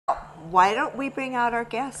why don't we bring out our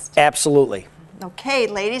guest? Absolutely. Okay,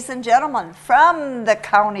 ladies and gentlemen, from the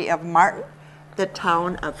county of Martin, the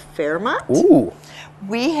town of Fairmont, Ooh.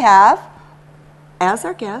 we have, as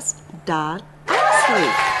our guest, Don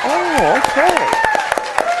Oechsle. Oh, okay.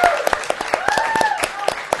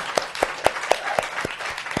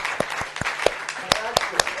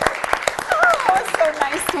 Oh, it's so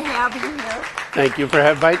nice to have you here. Thank you for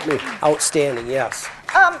inviting me. Outstanding, yes.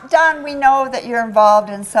 Don, we know that you're involved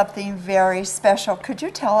in something very special. Could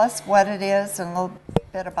you tell us what it is and a little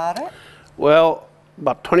bit about it? Well,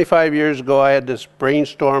 about 25 years ago, I had this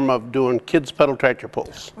brainstorm of doing kids pedal tractor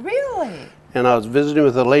pulls. Really? And I was visiting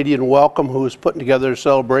with a lady in Welcome who was putting together a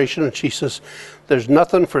celebration, and she says, there's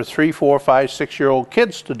nothing for 3, 4, 5, 6-year-old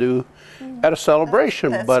kids to do at a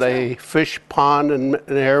celebration That's but true. a fish pond and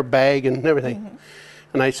an air bag and everything.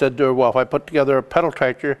 And I said to her, well, if I put together a pedal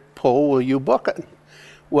tractor pull, will you book it?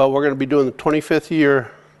 Well, we're going to be doing the 25th year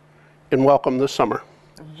in Welcome this summer.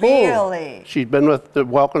 Really? She's been with,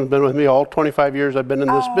 Welcome's been with me all 25 years I've been in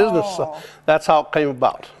this business, so that's how it came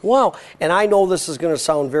about. Wow. And I know this is going to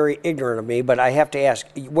sound very ignorant of me, but I have to ask,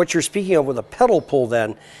 what you're speaking of with a pedal pull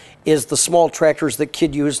then is the small tractors that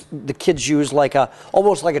the kids use like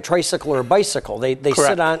almost like a tricycle or a bicycle. They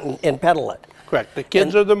sit on and pedal it. Correct. The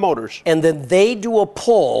kids are the motors. And then they do a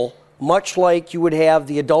pull much like you would have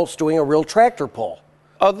the adults doing a real tractor pull.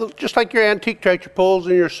 Just like your antique tractor pulls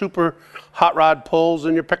and your super hot rod pulls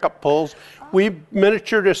and your pickup pulls, we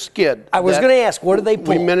miniatured a skid. I was going to ask, what do they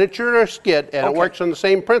pull? We miniatured a skid, and it works on the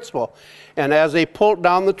same principle. And as they pull it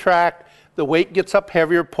down the track, the weight gets up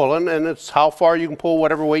heavier pulling, and it's how far you can pull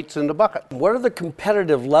whatever weight's in the bucket. What are the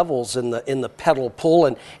competitive levels in the pedal pull,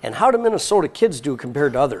 and how do Minnesota kids do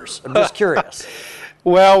compared to others? I'm just curious.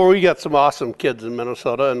 Well, we got some awesome kids in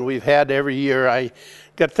Minnesota, and we've had every year. I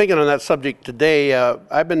got thinking on that subject today.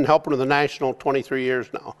 I've been helping with the National 23 years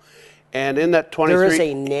now. And in that 23... There is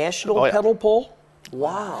a national pedal pull?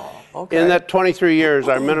 Wow. Okay. In that 23 years,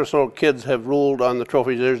 our Minnesota kids have ruled on the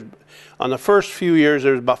trophies. On the first few years,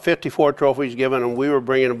 there's about 54 trophies given, and we were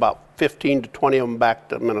bringing about 15 to 20 of them back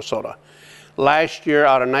to Minnesota. Last year,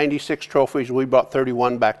 out of 96 trophies, we brought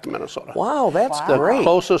 31 back to Minnesota. Wow, that's The great.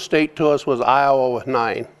 closest state to us was Iowa with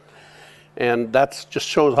 9. And that just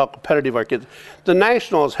shows how competitive our kids. The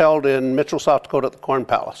national is held in Mitchell, South Dakota at the Corn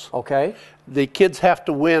Palace. Okay. The kids have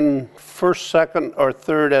to win first, second, or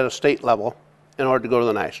third at a state level in order to go to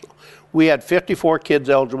the national. We had 54 kids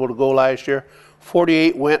eligible to go last year.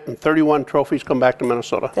 48 went, and 31 trophies come back to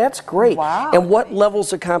Minnesota. That's great. Wow. And what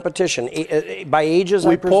levels of competition? By ages,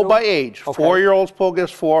 We I presume? pull by age. Okay. 4-year-olds pull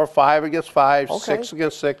against 4, 5 against 5, Okay. 6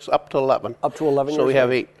 against 6, up to 11. Up to 11 So years we have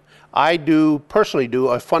old. 8. I personally do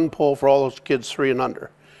a fun pull for all those kids 3 and under.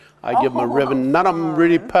 I give them a ribbon. None of them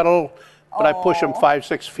really pedal, but I push them 5,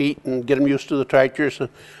 6 feet and get them used to the tractors. And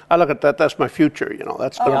I look at that, that's my future, you know.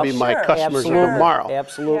 That's going to be my sure. customers of Absolutely. tomorrow.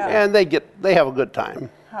 Absolutely. Yeah. And they have a good time.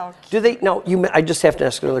 How Do they now? I just have to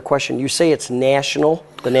ask another question. You say it's national,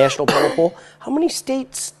 the national pedal pull. How many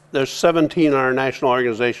states? There's 17 in our national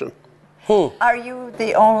organization. Are you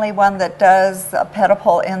the only one that does a pedal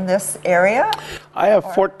pull in this area? I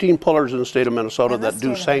have 14 pullers in the state of Minnesota In the that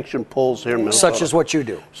do state of- sanctioned pulls here in Minnesota. Such as what you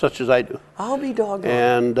do? Such as I do. I'll be doggone.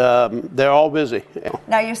 And they're all busy.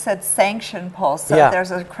 Now you said sanction pull, so Yeah.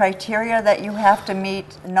 there's a criteria that you have to meet.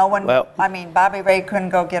 No one, Well- I mean, Bobby Ray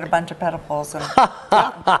couldn't go get a bunch of pedal pulls and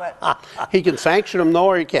do it. He can sanction them though,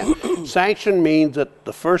 or he can't. Sanction means that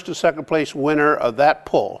the first and second place winner of that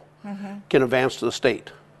pull can advance to the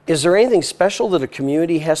state. Is there anything special that a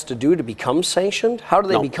community has to do to become sanctioned? How do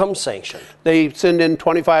they No. become sanctioned? They send in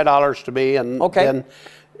 $25 to me, and Okay. then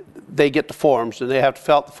they get the forms, and they have to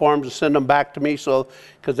fill out the forms and send them back to me. So,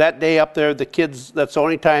 because that day up there, the kids, that's the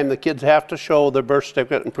only time the kids have to show their birth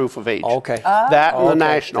certificate and proof of age. Okay. That and the Okay,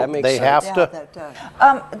 national, that makes they sense. have Yeah, to. that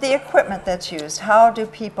does. The equipment that's used, how do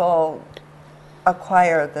people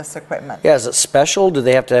acquire this equipment? Yeah, is it special? Do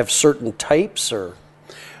they have to have certain types or?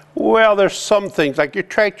 Well, there's some things, like your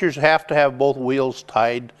tractors have to have both wheels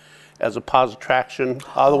tied as a positive traction,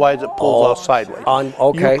 otherwise it pulls off sideways.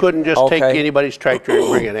 Okay. You couldn't just take Okay. anybody's tractor and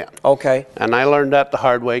bring it in. Okay. And I learned that the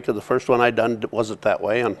hard way, because the first one I done wasn't that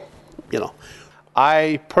way, and you know,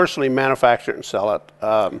 I personally manufacture it and sell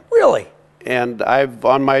it. Really? And I've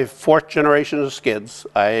on my 4th generation of skids.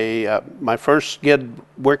 My first skid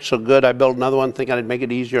worked so good, I built another one thinking I'd make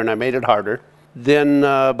it easier, and I made it harder. Then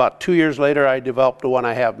about 2 years later, I developed the one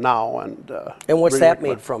I have now. And what's really that worked made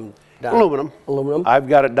well. from? Don? Aluminum. Aluminum? I've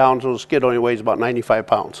got it down so the skid only weighs about 95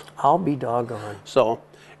 pounds. I'll be doggone. So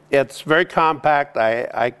it's very compact.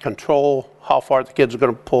 I control how far the kids are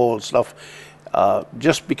going to pull and stuff,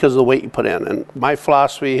 just because of the weight you put in. And my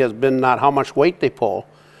philosophy has been not how much weight they pull,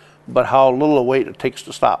 but how little a weight it takes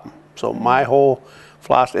to stop them. So my whole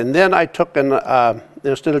philosophy, and then I took and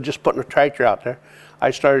instead of just putting a tractor out there,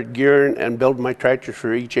 I started gearing and building my tractors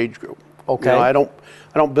for each age group. Okay. You know,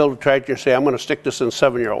 I don't build a tractor and say I'm going to stick this in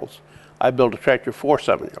 7-year-olds. I build a tractor for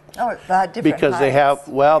 7-year-olds. Oh, different because they heights.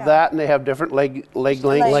 have that, and they have different leg lengths.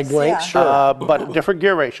 Leg length, yeah. sure. But different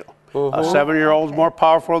gear ratio. A 7-year-old is more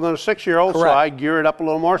powerful than a 6-year-old, so Correct. I gear it up a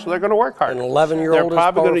little more, so they're going to work harder. An 11-year-old They're is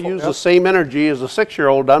probably going to powerful, use yep. the same energy as a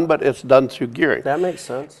 6-year-old done, but it's done through gearing. That makes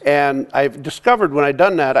sense. And I've discovered when I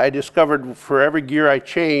done that, I discovered for every gear I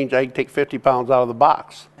change, I can take 50 pounds out of the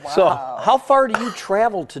box. So, How far do you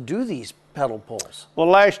travel to do these pedal pulls? well,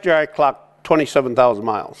 last year I clocked 27,000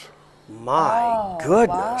 miles. My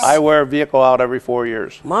goodness. I wear a vehicle out every 4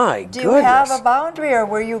 years. My Do goodness. you have a boundary, or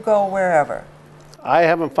will you go wherever? I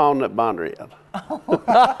haven't found that boundary yet.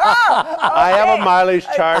 I have a mileage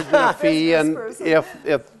charge and a fee, and Business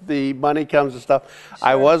if the money comes and stuff,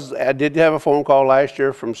 I did have a phone call last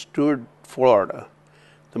year from Stewart, Florida.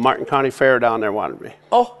 The Martin County Fair down there wanted me.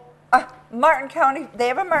 Oh, Martin County, they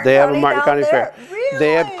have a Martin They have County a Martin down County there? Fair. Really?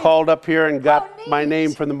 They had called up here and got How my neat.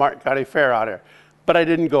 name from the Martin County Fair out here, but I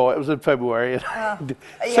didn't go. It was in February. Yeah.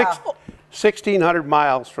 1,600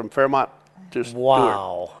 miles from Fairmont to Stewart.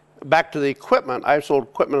 wow. Back to the equipment, I've sold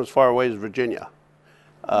equipment as far away as Virginia.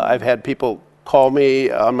 I've had people call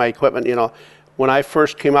me on my equipment. You know, when I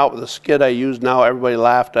first came out with the skid I use now, everybody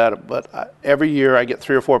laughed at it, but every year I get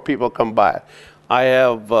 3 or 4 people come by it. I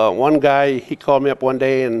have one guy, he called me up one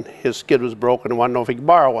day and his skid was broken and wanted to know if he could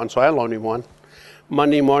borrow one, so I loaned him one.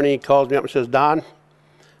 Monday morning he calls me up and says, Don,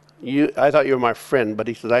 I thought you were my friend, but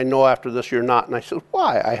he says, I know after this you're not. And I said,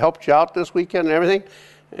 why? I helped you out this weekend and everything,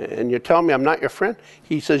 and you're telling me I'm not your friend?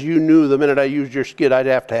 He says, you knew the minute I used your skid I'd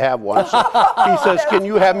have to have one. So he says, can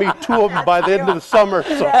you have me 2 of them by the end of the summer?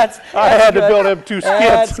 So I had to build him 2 skids.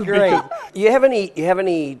 That's great. You have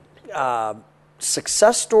any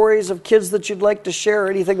success stories of kids that you'd like to share, or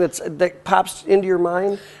anything that pops into your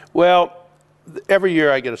mind? Well, every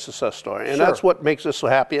year I get a success story, and Sure. that's what makes us so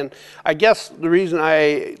happy. And I guess the reason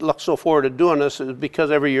I look so forward to doing this is because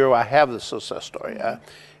every year I have this success story.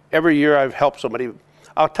 Every year I've helped somebody.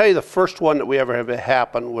 I'll tell you the first one that we ever have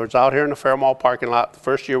happen was out here in the Fairmont parking lot, the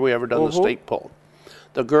first year we ever done the state pull.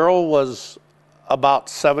 The girl was about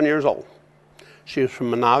 7 years old. She was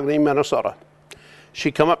from Monogany, Minnesota.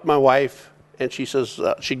 She come up to my wife, and she says,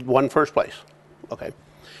 she won first place. Okay.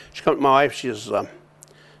 She come up to my wife,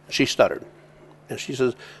 she stuttered. And she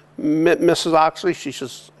says, Mrs. Oechsle, she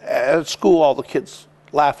says, at school all the kids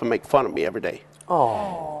laugh and make fun of me every day.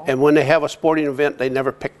 Oh. And when they have a sporting event, they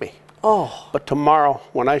never pick me. Oh. But tomorrow,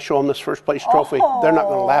 when I show them this first place trophy, they're not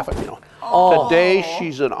going to laugh at me. Today,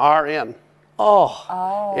 she's an RN.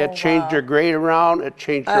 Oh. It changed her grade around. It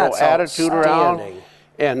changed her That's whole attitude around. outstanding.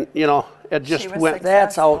 And, you know, it just She was went.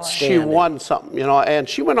 That's Successful. outstanding. She won something, you know, and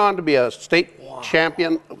she went on to be a state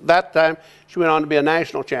champion. That time, she went on to be a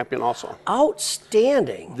national champion also.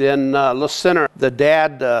 Outstanding. Then Listener, the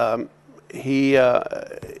dad, he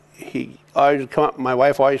always come up. My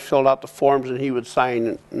wife always filled out the forms, and he would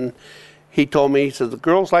sign. And he told me, he said, the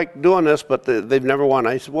girls like doing this, but they've never won.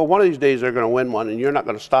 I said, well, one of these days they're going to win one, and you're not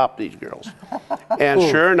going to stop these girls. And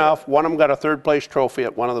sure enough, one of them got a 3rd place trophy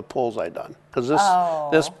at one of the pulls I done. Because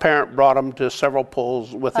this parent brought them to several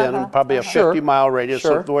pulls within probably a 50-mile radius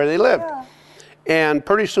of where they lived. And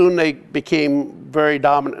pretty soon they became very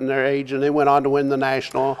dominant in their age, and they went on to win the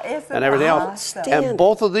national and everything else. Outstanding. And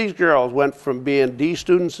both of these girls went from being D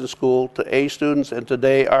students in school to A students, and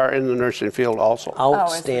today are in the nursing field also.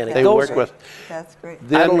 Outstanding. They Those- work with. That's great.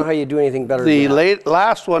 I don't know how you do anything better The than that.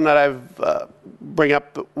 last one that I've bring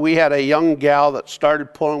up, we had a young gal that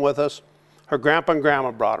started pulling with us. Her grandpa and grandma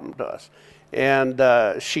brought them to us. And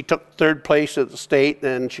she took 3rd place at the state,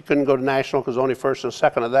 and she couldn't go to national because only 1st and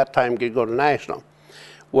 2nd at that time could go to national.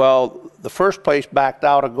 Well, the 1st place backed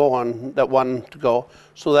out of going, that one to go,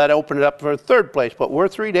 so that opened it up for 3rd place. But we're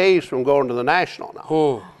 3 days from going to the national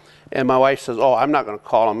now. And my wife says, oh, I'm not going to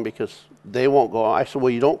call them because they won't go. I said,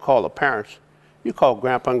 well, you don't call the parents. You call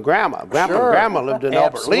Grandpa and Grandma. Grandpa and Grandma lived in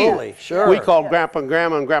Albert Absolutely, Lee. sure. We called Grandpa and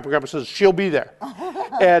Grandma, and Grandpa and Grandma says, she'll be there.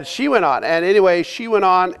 And she went on. And anyway, she went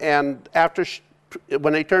on, and after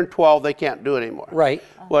when they turned 12, they can't do it anymore. Right.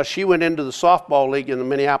 Well, she went into the softball league in the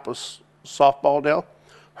Minneapolis softball deal.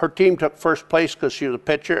 Her team took 1st place because she was a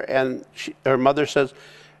pitcher, and her mother says,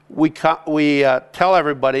 we tell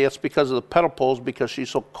everybody it's because of the pedal pulls because she's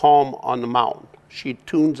so calm on the mound. She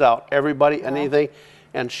tunes out everybody and anything,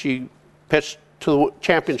 and she pitched to the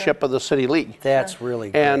championship of the city league. That's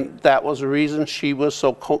really good. And that was the reason she was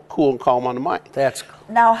so cool and calm on the mind. That's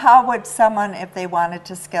Now, how would someone, if they wanted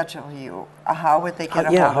to schedule you, how would they get a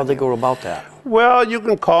hold yeah, of how'd they you? go about that? Well, you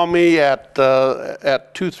can call me at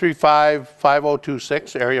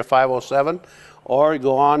 235-5026, area 507, or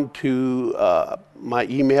go on to my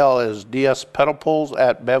email is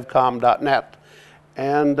dspedalpulls@bevcom.net,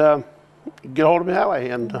 and get hold of me that way.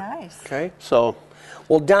 And Nice. Okay. so.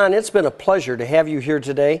 Well, Don, it's been a pleasure to have you here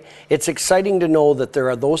today. It's exciting to know that there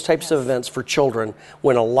are those types of events for children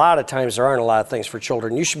when a lot of times there aren't a lot of things for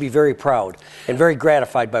children. You should be very proud and very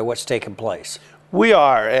gratified by what's taken place. We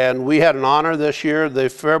are, and we had an honor this year. The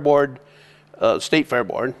Fair Board, State Fair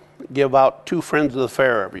Board, give out 2 Friends of the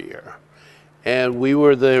Fair every year. And we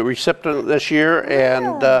were the recipient this year,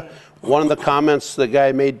 and one of the comments the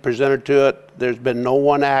guy made presented to it, there's been no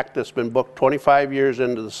one act that's been booked 25 years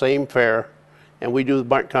into the same fair, and we do the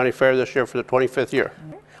Martin County Fair this year for the 25th year.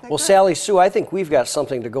 Well, Sally Sue, I think we've got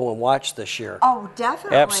something to go and watch this year. Oh,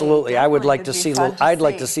 definitely. Absolutely. I would like to It'd be see. fun to I'd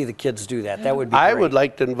like to see. see the kids do that. That would be great. I would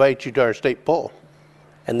like to invite you to our state poll.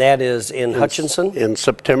 And that is in Hutchinson? In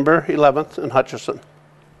September 11th in Hutchinson.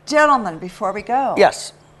 Gentlemen, before we go,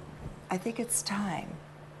 Yes. I think it's time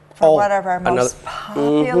for one of our most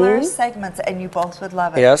popular segments, and you both would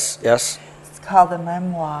love it. Yes, yes. It's called The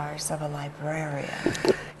Memoirs of a Librarian.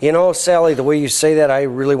 You know, Sally, the way you say that, I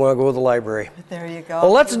really want to go to the library. But there you go.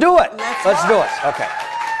 Well, let's do it. Let's do it. Okay.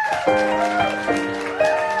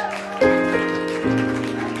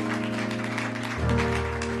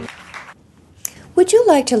 Would you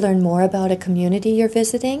like to learn more about a community you're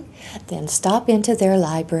visiting? Then stop into their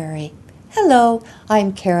library. Hello,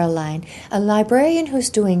 I'm Caroline, a librarian who's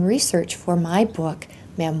doing research for my book,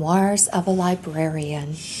 Memoirs of a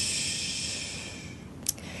Librarian.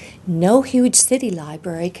 No huge city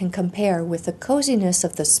library can compare with the coziness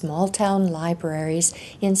of the small-town libraries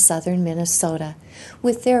in southern Minnesota,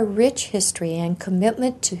 with their rich history and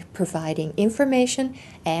commitment to providing information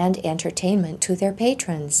and entertainment to their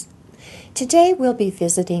patrons. Today we'll be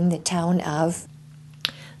visiting the town of...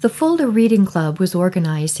 The Fulda Reading Club was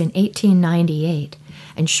organized in 1898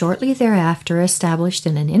 and shortly thereafter established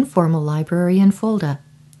in an informal library in Fulda.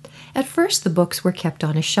 At first, the books were kept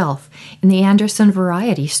on a shelf in the Anderson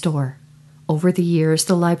Variety Store. Over the years,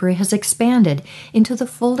 the library has expanded into the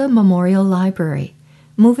Fulda Memorial Library,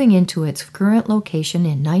 moving into its current location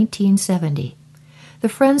in 1970. The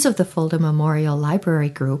Friends of the Fulda Memorial Library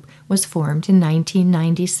Group was formed in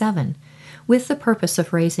 1997, with the purpose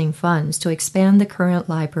of raising funds to expand the current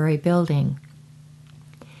library building.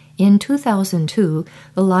 In 2002,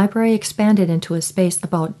 the library expanded into a space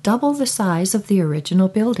about double the size of the original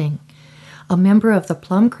building. A member of the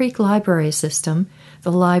Plum Creek Library System,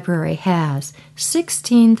 the library has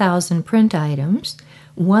 16,000 print items,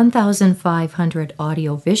 1,500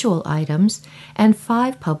 audio-visual items, and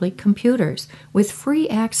 5 public computers with free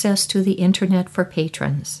access to the Internet for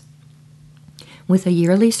patrons. With a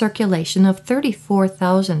yearly circulation of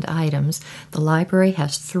 34,000 items, the library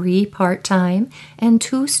has 3 part-time and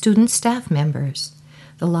 2 student staff members.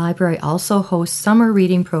 The library also hosts summer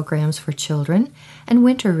reading programs for children and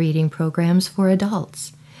winter reading programs for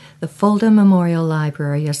adults. The Fulda Memorial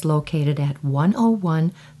Library is located at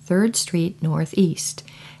 101 3rd Street Northeast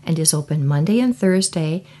and is open Monday and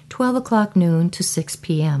Thursday, 12 o'clock noon to 6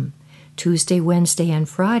 p.m., Tuesday, Wednesday, and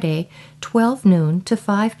Friday, 12 noon to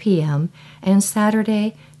 5 p.m., and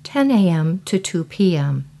Saturday, 10 a.m. to 2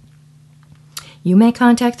 p.m. You may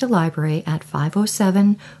contact the library at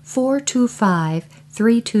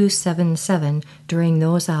 507-425-3277 during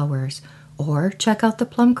those hours, or check out the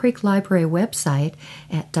Plum Creek Library website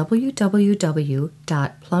at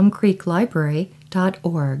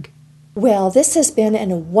www.plumcreeklibrary.org. Well, this has been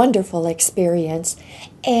a wonderful experience,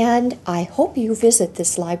 and I hope you visit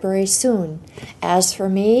this library soon. As for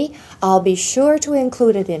me, I'll be sure to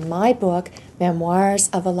include it in my book, Memoirs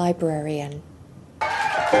of a Librarian.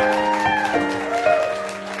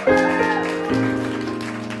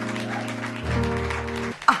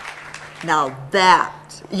 Now that,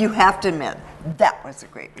 you have to admit, that was a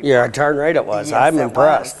great report. Yeah, darn right it was. Yes, I'm it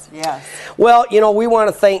impressed. was. Yes. Well, you know, we want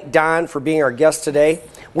to thank Don for being our guest today.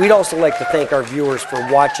 We'd also like to thank our viewers for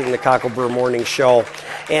watching the Cocklebur Morning Show.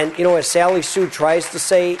 And, you know, as Sally Sue tries to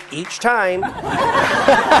say each time,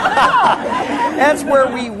 that's where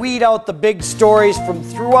we weed out the big stories from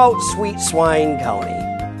throughout Sweet Swine County.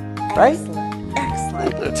 Right?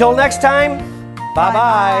 Excellent. Until next time, bye-bye.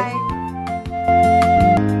 Bye-bye.